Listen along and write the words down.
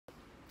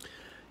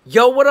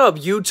Yo, what up,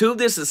 YouTube?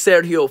 This is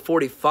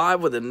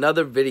Sergio45 with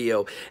another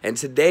video, and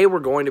today we're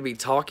going to be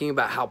talking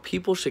about how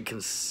people should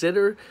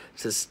consider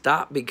to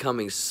stop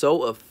becoming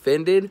so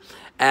offended,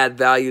 add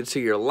value to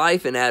your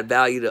life, and add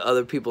value to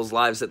other people's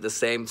lives at the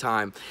same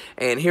time.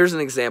 And here's an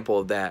example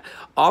of that.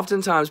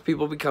 Oftentimes,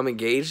 people become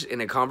engaged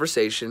in a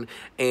conversation,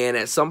 and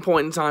at some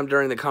point in time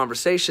during the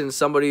conversation,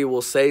 somebody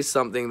will say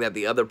something that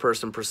the other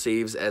person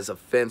perceives as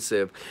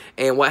offensive.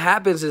 And what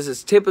happens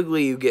is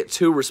typically you get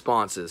two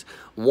responses.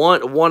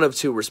 One of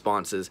two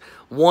responses.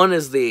 One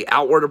is the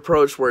outward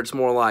approach where it's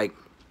more like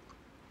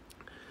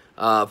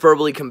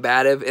verbally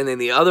combative, and then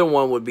the other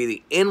one would be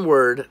the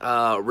inward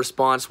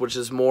response, which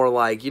is more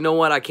like, you know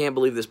what, I can't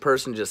believe this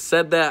person just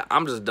said that,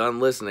 I'm just done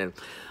listening.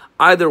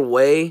 Either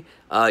way,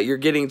 you're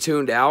getting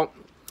tuned out,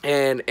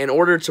 and in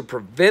order to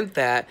prevent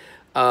that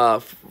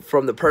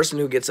from the person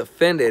who gets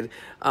offended,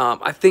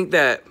 I think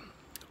that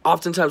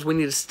oftentimes we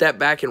need to step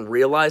back and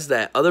realize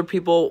that other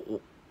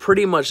people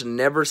pretty much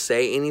never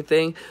say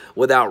anything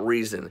without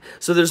reason.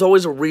 So there's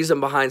always a reason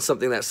behind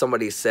something that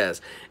somebody says.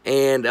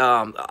 And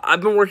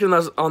I've been working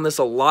on this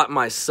a lot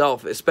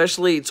myself,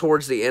 especially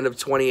towards the end of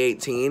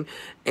 2018.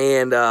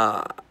 And,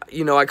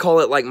 you know, I call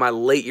it like my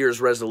late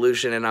year's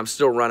resolution, and I'm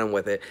still running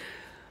with it.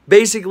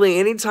 Basically,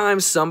 anytime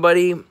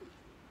somebody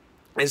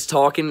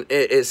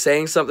is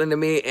saying something to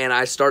me and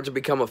I start to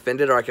become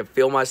offended, or I can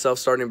feel myself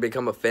starting to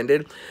become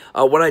offended,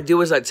 what I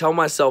do is I tell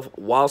myself,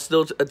 while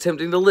still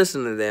attempting to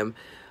listen to them,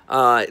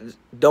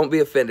 don't be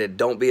offended,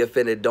 don't be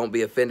offended, don't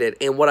be offended.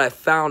 And what I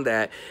found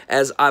that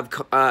as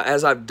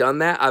I've done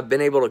that, I've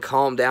been able to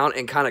calm down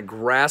and kind of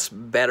grasp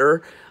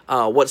better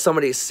what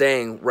somebody's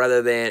saying,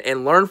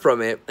 and learn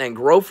from it and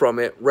grow from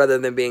it rather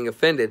than being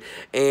offended.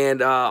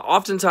 And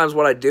oftentimes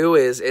what I do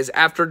is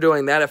after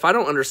doing that, if I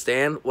don't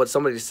understand what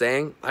somebody's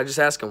saying, I just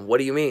ask them, what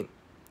do you mean?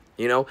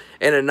 You know,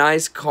 in a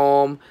nice,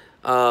 calm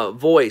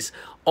voice.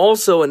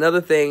 Also,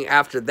 another thing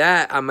after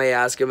that I may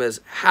ask them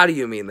is, how do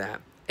you mean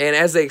that? And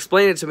as they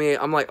explain it to me,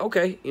 I'm like,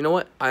 okay, you know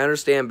what? I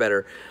understand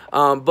better.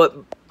 But,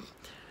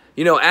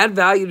 you know, add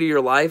value to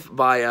your life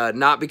by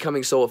not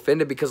becoming so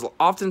offended, because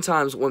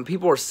oftentimes when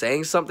people are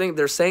saying something,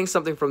 they're saying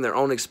something from their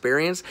own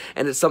experience,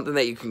 and it's something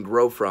that you can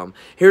grow from.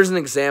 Here's an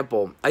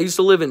example. I used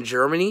to live in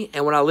Germany,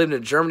 and when I lived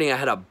in Germany, I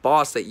had a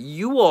boss that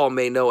you all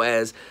may know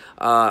as,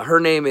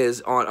 her name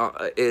is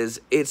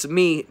It's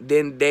Me,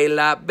 Den de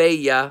la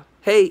Bella.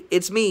 Hey,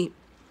 it's me.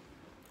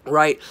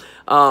 Right,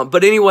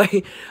 but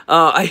anyway,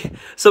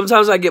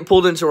 sometimes I get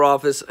pulled into her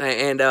office,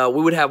 and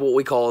we would have what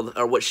we called,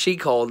 or what she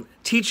called,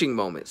 teaching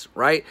moments,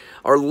 right,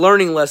 or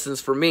learning lessons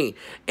for me.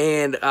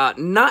 And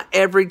not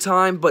every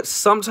time, but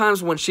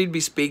sometimes when she'd be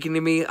speaking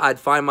to me,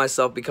 I'd find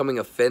myself becoming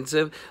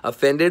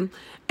offended.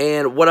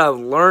 And what I've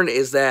learned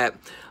is that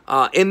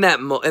in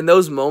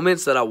those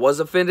moments that I was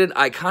offended,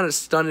 I kind of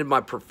stunted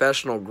my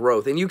professional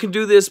growth. And you can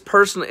do this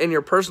in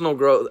your personal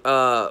growth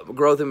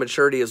and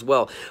maturity as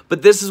well.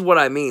 But this is what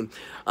I mean.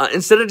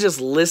 Instead of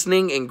just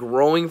listening and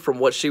growing from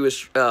what she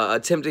was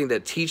attempting to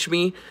teach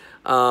me,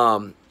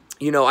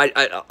 you know,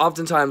 I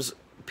oftentimes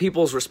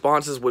people's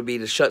responses would be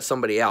to shut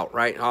somebody out,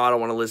 right? Oh, I don't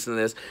want to listen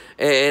to this.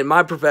 And in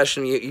my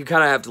profession, you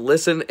kind of have to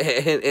listen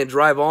and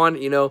drive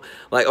on, you know,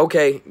 like,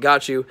 okay,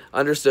 got you,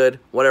 understood,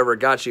 whatever,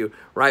 got you,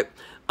 right?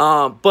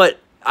 But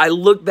I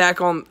look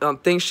back on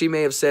things she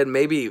may have said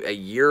maybe a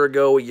year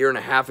ago, a year and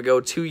a half ago,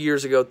 2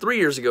 years ago, 3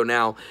 years ago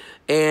now,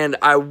 and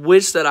I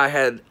wish that I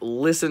had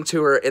listened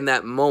to her in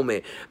that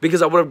moment,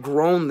 because I would have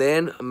grown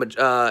then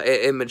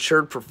and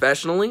matured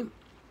professionally.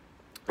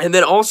 And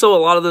then also a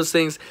lot of those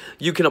things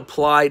you can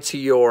apply to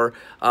your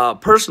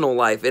personal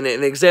life. And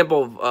an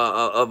example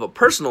of a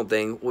personal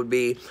thing would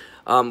be,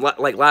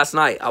 like last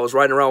night, I was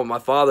riding around with my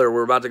father.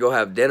 We're about to go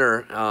have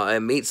dinner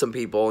and meet some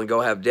people and go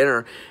have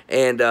dinner.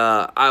 And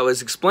I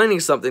was explaining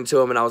something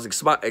to him, and I was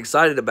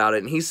excited about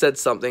it. And he said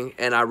something,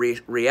 and I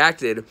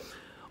reacted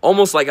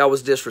almost like I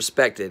was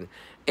disrespected.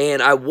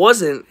 And I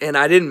wasn't, and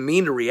I didn't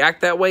mean to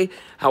react that way.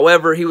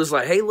 However, he was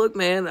like, hey, look,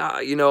 man,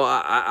 you know,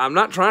 I'm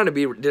not trying to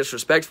be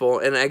disrespectful.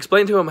 And I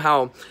explained to him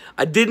how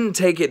I didn't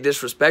take it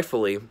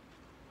disrespectfully.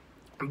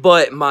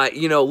 But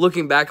you know,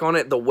 looking back on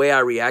it, the way I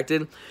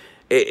reacted,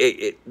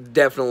 it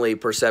definitely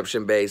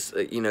perception-based.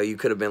 You know, you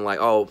could have been like,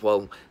 oh,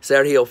 well,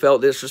 Sergio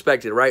felt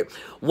disrespected, right?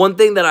 One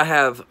thing that I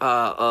have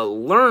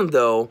learned,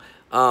 though,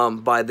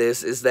 by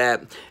this is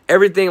that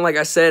everything, like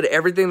I said,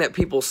 everything that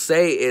people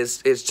say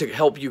is to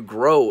help you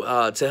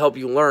grow, to help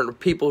you learn,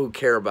 people who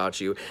care about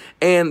you.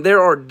 And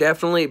there are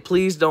definitely,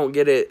 please don't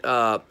get it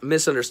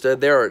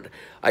misunderstood,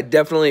 I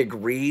definitely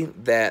agree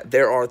that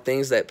there are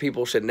things that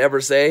people should never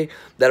say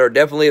that are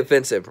definitely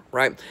offensive,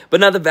 right? But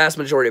not the vast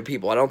majority of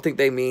people. I don't think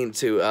they mean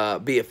to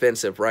be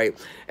offensive, right?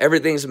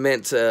 Everything's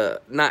meant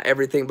to, not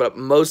everything, but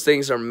most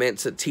things are meant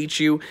to teach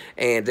you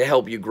and to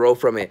help you grow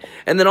from it.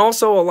 And then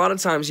also a lot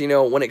of times, you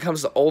know, when it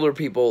comes to older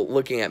people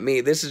looking at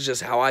me, this is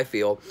just how I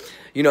feel.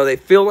 You know, they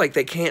feel like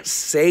they can't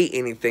say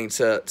anything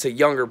to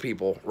younger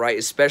people, right?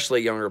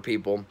 Especially younger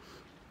people,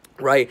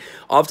 right?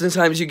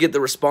 Oftentimes you get the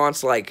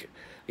response like,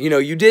 you know,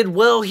 you did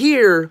well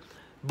here,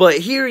 But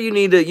here you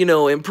need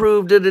to,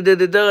 improve,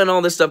 and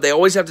all this stuff. They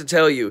always have to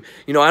tell you,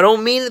 I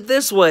don't mean it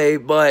this way,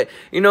 but,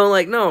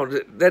 like, no,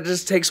 that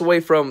just takes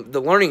away from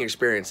the learning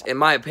experience, in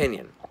my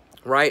opinion,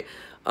 right?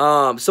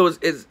 So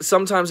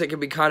sometimes it can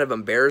be kind of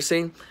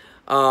embarrassing,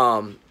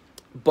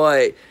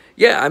 but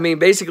yeah, I mean,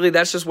 basically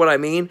that's just what I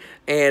mean,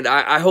 and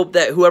I hope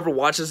that whoever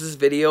watches this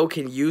video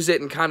can use it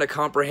and kind of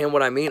comprehend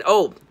what I mean.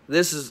 Oh,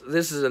 this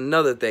is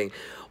another thing.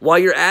 While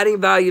you're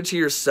adding value to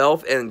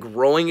yourself and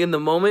growing in the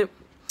moment,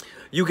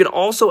 you can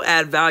also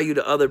add value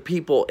to other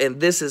people,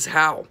 and this is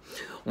how.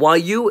 While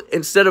you,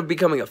 instead of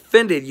becoming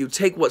offended, you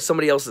take what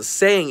somebody else is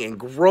saying and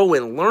grow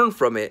and learn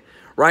from it,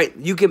 right?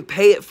 You can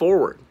pay it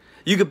forward.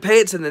 You can pay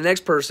it to the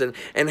next person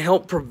and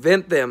help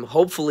prevent them,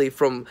 hopefully,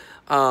 from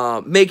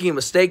making a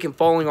mistake and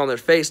falling on their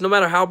face, no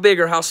matter how big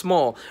or how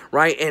small,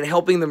 right? And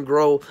helping them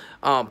grow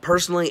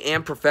personally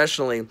and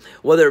professionally,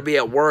 whether it be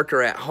at work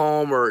or at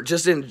home or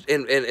just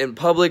in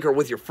public or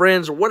with your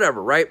friends or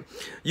whatever, right?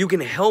 You can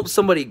help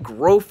somebody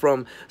grow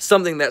from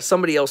something that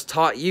somebody else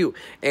taught you.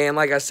 And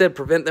like I said,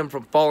 prevent them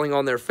from falling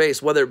on their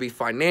face, whether it be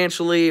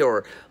financially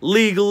or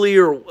legally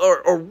or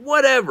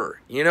whatever,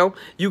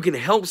 You can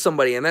help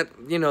somebody, and that,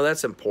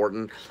 that's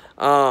important.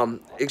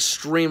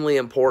 Extremely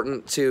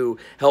important to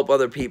help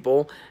other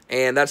people,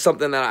 and that's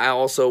something that I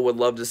also would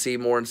love to see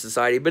more in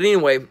society. But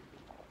anyway,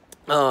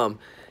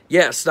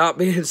 yeah, stop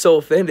being so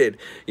offended,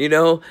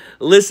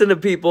 listen to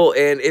people,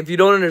 and if you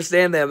don't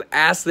understand them,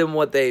 ask them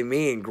what they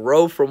mean,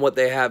 grow from what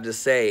they have to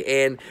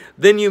say, and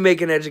then you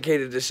make an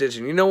educated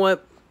decision. You know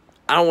what?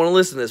 I don't want to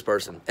listen to this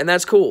person, and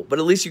that's cool, but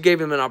at least you gave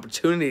them an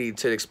opportunity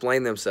to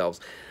explain themselves.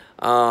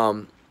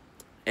 And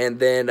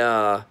then,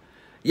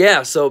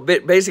 yeah, so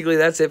basically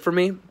that's it for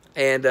me.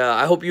 And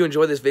I hope you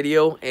enjoy this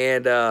video,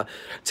 and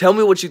tell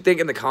me what you think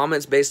in the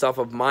comments based off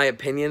of my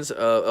opinions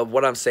of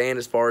what I'm saying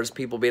as far as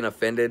people being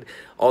offended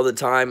all the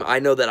time. I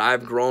know that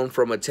I've grown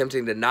from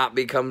attempting to not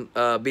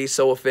be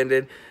so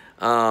offended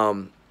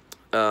often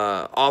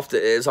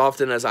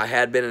as I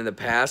had been in the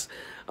past.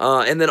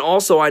 And then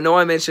also, I know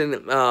I mentioned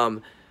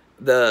the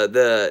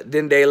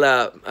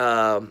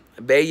Dindela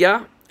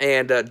Bella.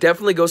 And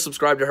definitely go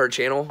subscribe to her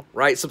channel,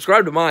 right?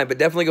 Subscribe to mine, but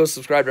definitely go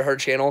subscribe to her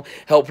channel.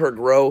 Help her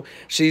grow.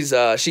 She used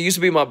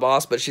to be my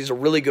boss, but she's a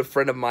really good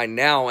friend of mine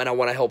now, and I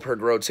want to help her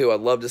grow too. I'd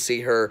love to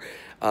see her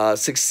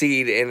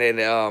succeed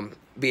and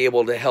be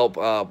able to help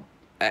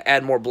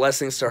add more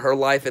blessings to her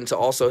life and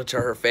also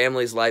to her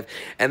family's life.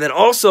 And then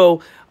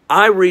also,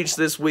 I reached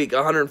this week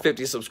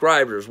 150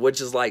 subscribers,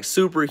 which is like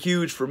super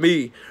huge for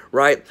me,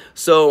 right?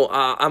 So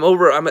I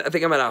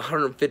think I'm at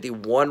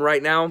 151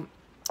 right now.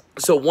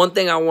 So one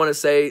thing I want to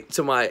say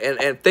to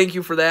and thank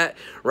you for that,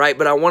 right?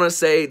 But I want to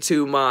say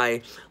to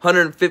my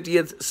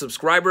 150th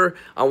subscriber,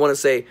 I want to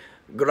say,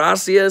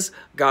 gracias,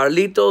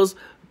 Carlitos,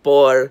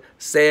 por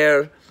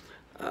ser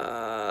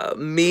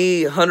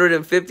mi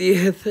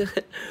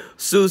 150th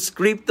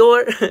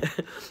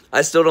suscriptor.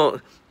 I still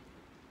don't,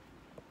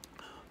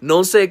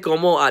 no sé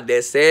cómo ha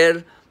de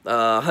ser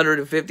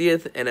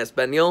 150th en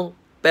español,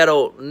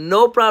 pero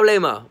no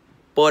problema,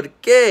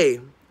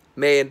 porque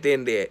me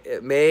entiende.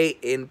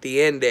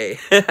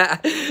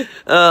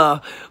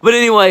 But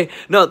anyway,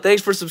 no,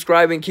 thanks for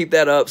subscribing. Keep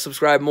that up.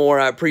 Subscribe more.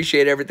 I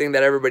appreciate everything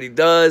that everybody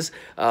does.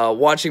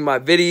 Watching my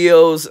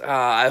videos.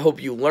 I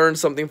hope you learned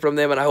something from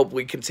them, and I hope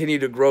we continue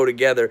to grow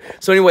together.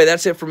 So anyway,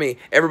 that's it for me.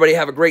 Everybody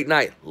have a great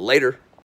night. Later.